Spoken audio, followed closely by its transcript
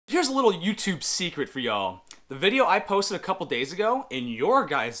Here's a little YouTube secret for y'all. The video I posted a couple days ago in your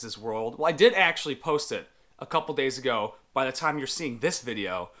guys' world, well, I did actually post it a couple days ago by the time you're seeing this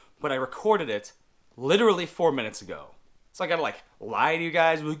video, but I recorded it literally 4 minutes ago. So I gotta like lie to you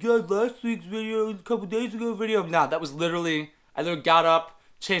guys, like, yeah, last week's video, a couple days ago video. Nah, that was literally, I literally got up,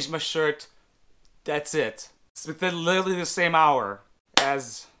 changed my shirt, that's it. It's within literally the same hour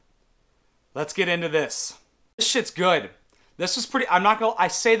as, let's get into this. This shit's good. This was pretty, I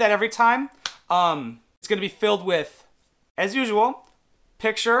say that every time. It's gonna be filled with, as usual,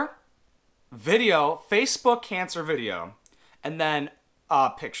 picture, video, Facebook cancer video, and then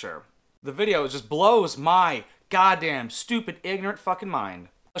a picture. The video just blows my goddamn stupid ignorant fucking mind.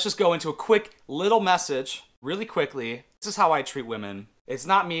 Let's just go into a quick little message really quickly. This is how I treat women. It's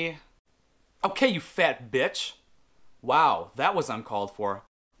not me. Okay, you fat bitch. Wow, that was uncalled for.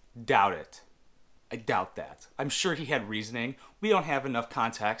 Doubt it. I doubt that. I'm sure he had reasoning. We don't have enough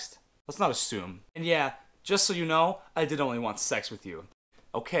context. Let's not assume. And yeah, just so you know, I did only want sex with you.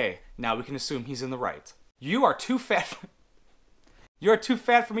 Okay, now we can assume he's in the right. You are too fat. You are too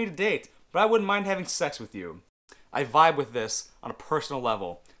fat for me to date, but I wouldn't mind having sex with you. I vibe with this on a personal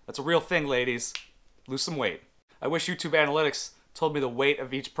level. That's a real thing, ladies. Lose some weight. I wish YouTube Analytics told me the weight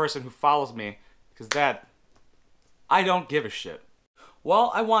of each person who follows me, because that, I don't give a shit. Well,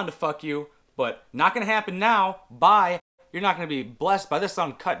 I wanted to fuck you, but not gonna happen now. Bye. You're not gonna be blessed by this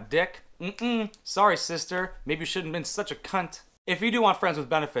uncut dick. Sorry, sister. Maybe you shouldn't have been such a cunt. If you do want friends with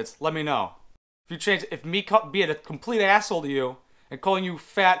benefits, let me know. If you change, if me being a complete asshole to you and calling you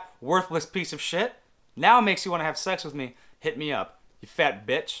fat, worthless piece of shit, now it makes you want to have sex with me, hit me up, you fat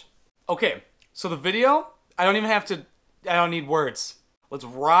bitch. Okay, so the video, I don't need words. Let's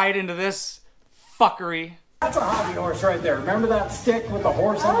ride into this fuckery. That's a hobby horse right there. Remember that stick with the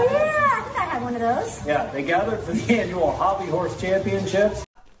horse on it? Oh yeah, I think I had one of those. Yeah, they gathered for the annual Hobby Horse Championships.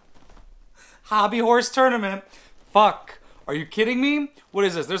 Hobby horse tournament. Fuck. Are you kidding me? What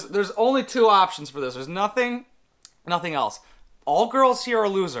is this? There's only two options for this. There's nothing else. All girls here are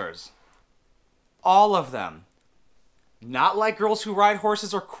losers. All of them. Not like girls who ride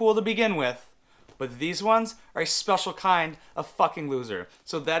horses are cool to begin with, but these ones are a special kind of fucking loser.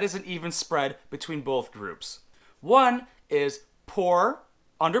 So that is an even spread between both groups. One is poor,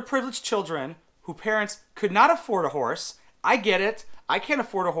 underprivileged children whose parents could not afford a horse. I get it. I can't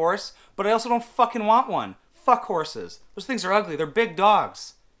afford a horse, but I also don't fucking want one. Fuck horses. Those things are ugly. They're big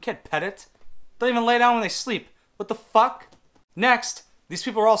dogs. You can't pet it. Don't even lay down when they sleep. What the fuck? Next, these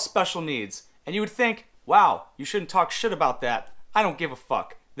people are all special needs. And you would think, wow, you shouldn't talk shit about that. I don't give a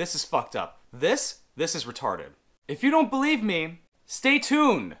fuck. This is fucked up. This is retarded. If you don't believe me, stay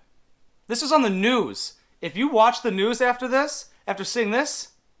tuned. This is on the news. If you watch the news after this, after seeing this,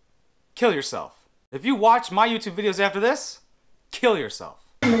 kill yourself. If you watch my YouTube videos after this, kill yourself.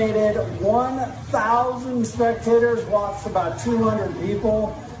 Estimated 1,000 spectators, watched about 200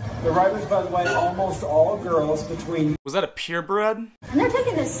 people. The riders, by the way, almost all girls between... Was that a purebred? And they're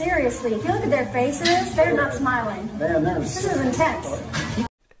taking this seriously. If you look at their faces, they're not smiling. Man, This is intense.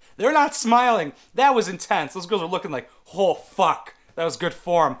 They're not smiling. That was intense. Those girls are looking like, oh fuck, that was good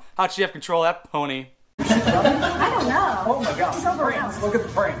form. How'd she have control of that pony? I don't know. Oh my god, It's over prints. Look at the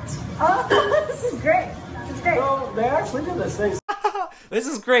prints. Oh, this is great. This is great. So they actually did this. They This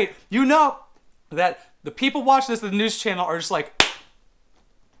is great. You know that the people watching this at the news channel are just like,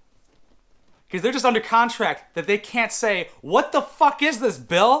 because they're just under contract that they can't say, what the fuck is this,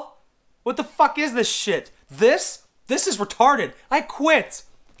 Bill? What the fuck is this shit? This is retarded. I quit.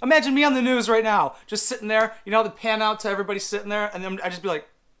 Imagine me on the news right now, just sitting there, you know, the pan out to everybody sitting there, and then I just be like,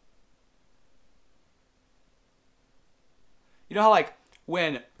 you know how like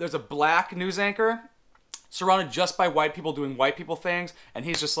when there's a black news anchor surrounded just by white people doing white people things, and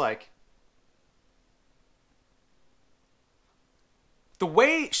he's just like, the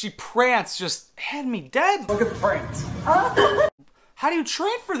way she pranced just had me dead. look at the prints. How do you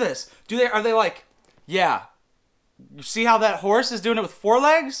train for this? Are they like, yeah, you see how that horse is doing it with 4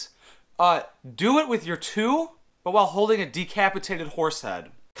 legs? Do it with your 2, but while holding a decapitated horse head.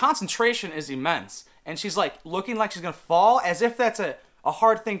 Concentration is immense, and she's like looking like she's gonna fall as if that's a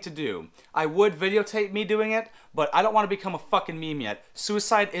hard thing to do. I would videotape me doing it, but I don't want to become a fucking meme yet.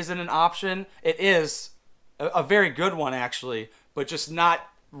 Suicide isn't an option. It is a very good one actually, but just not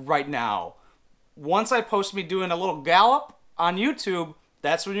right now. Once I post me doing a little gallop on YouTube,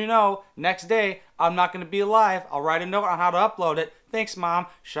 that's when you know, next day, I'm not going to be alive. I'll write a note on how to upload it. Thanks, Mom.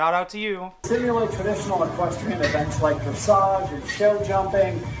 Shout out to you. Simulate traditional equestrian events like dressage and show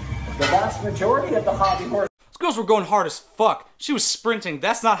jumping. The vast majority of the hobby horse... Those girls were going hard as fuck. She was sprinting.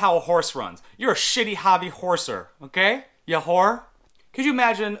 That's not how a horse runs. You're a shitty hobby horser, okay? You whore. Could you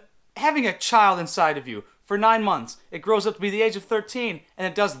imagine having a child inside of you for 9 months, it grows up to be the age of 13, and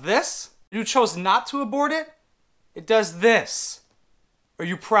it does this? You chose not to abort it? It does this. Are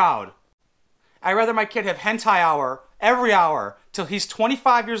you proud? I'd rather my kid have hentai hour every hour till he's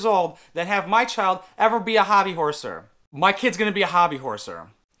 25 years old than have my child ever be a hobby horser. My kid's gonna be a hobby horser.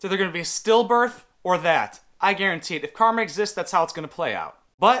 So they're gonna be a stillbirth or that. I guarantee it. If karma exists, that's how it's gonna play out.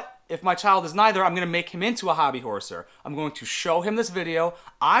 But if my child is neither, I'm gonna make him into a hobby horser. I'm going to show him this video.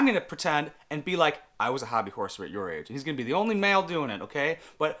 I'm gonna pretend and be like, I was a hobby horser at your age. And he's gonna be the only male doing it, okay?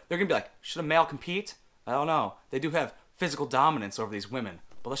 But they're gonna be like, should a male compete? I don't know. They do have physical dominance over these women.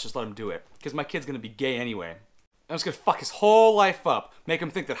 But let's just let him do it. Because my kid's gonna be gay anyway. I'm just gonna fuck his whole life up. Make him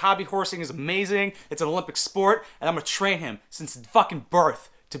think that hobby horsing is amazing. It's an Olympic sport. And I'm gonna train him since fucking birth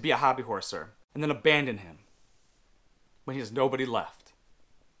to be a hobby horser. And then abandon him when he has nobody left.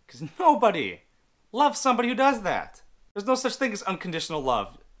 Because nobody loves somebody who does that. There's no such thing as unconditional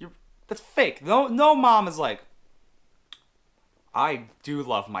love. That's fake. No mom is like, I do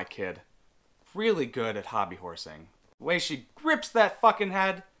love my kid. Really good at hobby horsing. The way she grips that fucking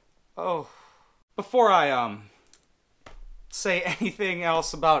head. Oh. Before I say anything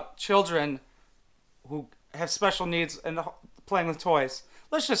else about children who have special needs and playing with toys,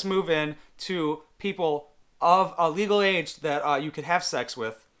 let's just move in to people of a legal age that you could have sex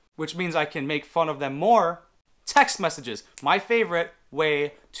with, which means I can make fun of them more. Text messages. My favorite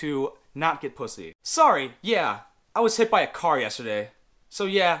way to not get pussy. Sorry, yeah, I was hit by a car yesterday. So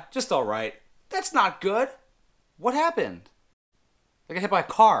yeah, just alright. That's not good. What happened? I got hit by a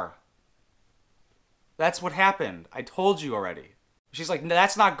car. That's what happened. I told you already. She's like,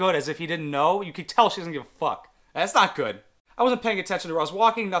 that's not good, as if he didn't know. You could tell she doesn't give a fuck. That's not good. I wasn't paying attention to her. I was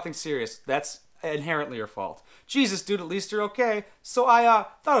walking, nothing serious. That's inherently your fault. Jesus, dude, at least you're okay. So I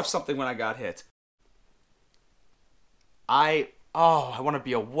thought of something when I got hit. I want to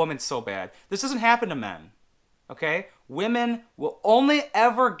be a woman so bad. This doesn't happen to men. Okay? Women will only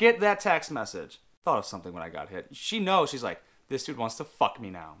ever get that text message. Thought of something when I got hit. She knows. She's like, this dude wants to fuck me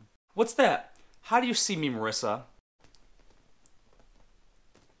now. What's that? How do you see me, Marissa?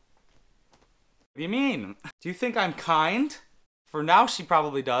 What do you mean? Do you think I'm kind? For now, she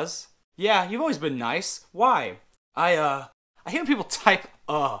probably does. Yeah, you've always been nice. Why? I hate when people type,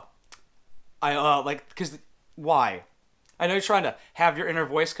 cause, why? I know you're trying to have your inner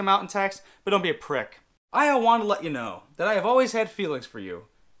voice come out in text, but don't be a prick. I want to let you know that I have always had feelings for you,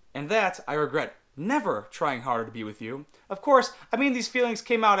 and that I regret never trying harder to be with you. Of course, I mean these feelings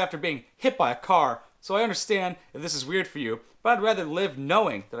came out after being hit by a car, so I understand if this is weird for you, but I'd rather live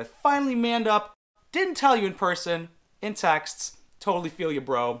knowing that I finally manned up, didn't tell you in person, in texts, totally feel you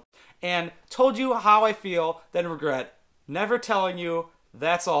bro, and told you how I feel, then regret never telling you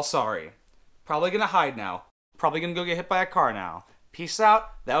that's all sorry. Probably gonna hide now. Probably gonna go get hit by a car now. Peace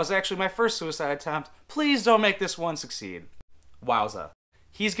out. That was actually my first suicide attempt. Please don't make this one succeed. Wowza.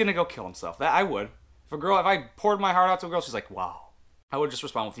 He's gonna go kill himself. That I would. If I poured my heart out to a girl, she's like, wow. I would just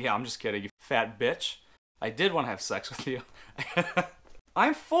respond with, yeah, I'm just kidding, you fat bitch. I did want to have sex with you.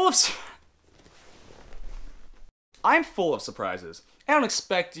 I'm full of surprises. I don't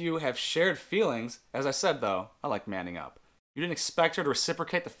expect you to have shared feelings. As I said, though, I like manning up. You didn't expect her to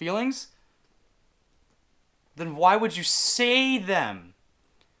reciprocate the feelings? Then why would you say them?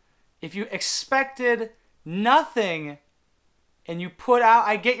 If you expected nothing and you put out,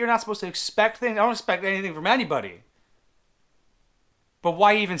 I get you're not supposed to expect things. I don't expect anything from anybody. But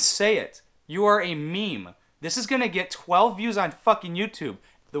why even say it? You are a meme. This is gonna get 12 views on fucking YouTube.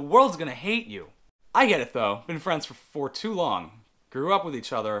 The world's gonna hate you. I get it though. Been friends for too long. Grew up with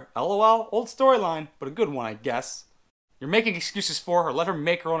each other. LOL, old storyline, but a good one, I guess. You're making excuses for her. Let her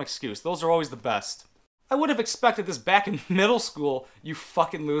make her own excuse. Those are always the best. I would have expected this back in middle school, you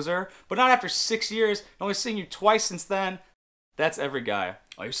fucking loser. But not after 6 years, and only seeing you twice since then. That's every guy.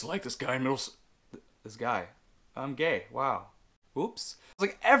 I used to like this guy in middle school. This guy. I'm gay. Wow. Oops. It's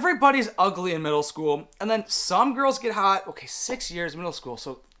like everybody's ugly in middle school, and then some girls get hot. Okay, 6 years middle school,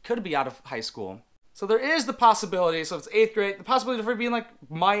 so could be out of high school. So there is the possibility, so it's 8th grade, the possibility of her being like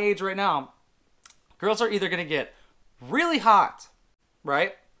my age right now. Girls are either going to get really hot,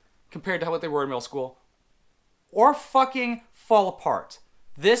 right, compared to what they were in middle school, or fucking fall apart.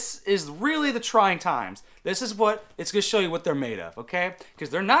 This is really the trying times. This is what, it's going to show you what they're made of, okay? Because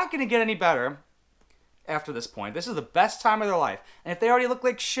they're not going to get any better after this point. This is the best time of their life. And if they already look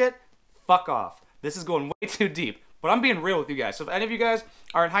like shit, fuck off. This is going way too deep. But I'm being real with you guys. So if any of you guys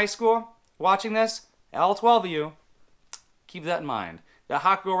are in high school watching this, all 12 of you, keep that in mind. That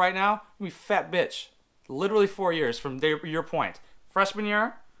hot girl right now, you be fat bitch. Literally 4 years from your point. Freshman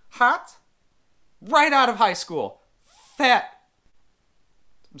year, hot. Right out of high school, fat.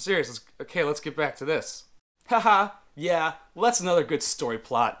 I'm serious. Okay, let's get back to this. Haha, yeah, well that's another good story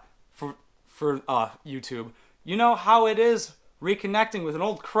plot for YouTube. You know how it is reconnecting with an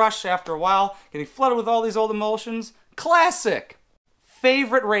old crush after a while, getting flooded with all these old emotions? Classic!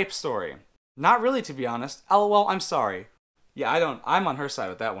 Favorite rape story. Not really, to be honest. LOL, I'm sorry. Yeah, I'm on her side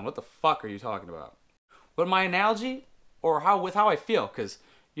with that one. What the fuck are you talking about? But my analogy, or how I feel, because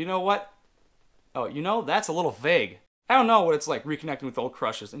you know what? Oh, you know, that's a little vague. I don't know what it's like reconnecting with old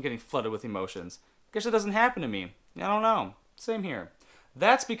crushes and getting flooded with emotions. Guess it doesn't happen to me. I don't know. Same here.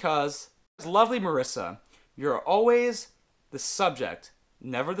 That's because, lovely Marissa, you're always the subject,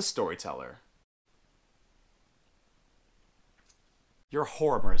 never the storyteller. You're a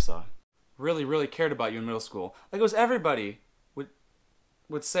whore, Marissa. Really, really cared about you in middle school. Like it was everybody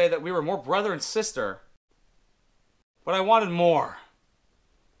would say that we were more brother and sister. But I wanted more.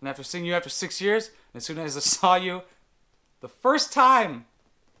 And after seeing you after 6 years, and as soon as I saw you, the first time,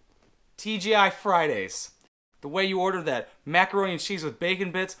 TGI Fridays, the way you ordered that macaroni and cheese with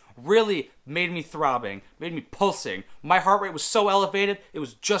bacon bits really made me throbbing, made me pulsing. My heart rate was so elevated, it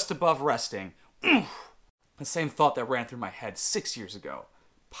was just above resting. The same thought that ran through my head 6 years ago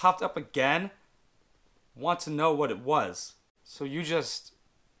popped up again. Want to know what it was. So you just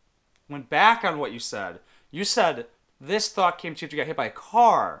went back on what you said. You said this thought came to you after you got hit by a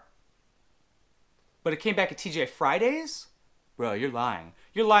car. But it came back at TGI Fridays? Bro, you're lying.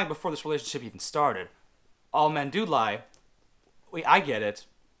 You're lying before this relationship even started. All men do lie. Wait, I get it.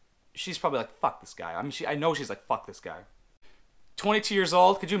 She's probably like, fuck this guy. I mean, I know she's like, fuck this guy. 22 years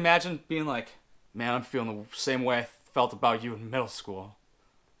old, could you imagine being like, man, I'm feeling the same way I felt about you in middle school.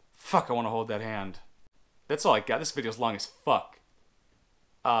 Fuck, I want to hold that hand. That's all I got. This video's long as fuck.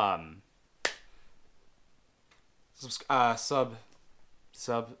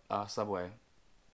 Subway.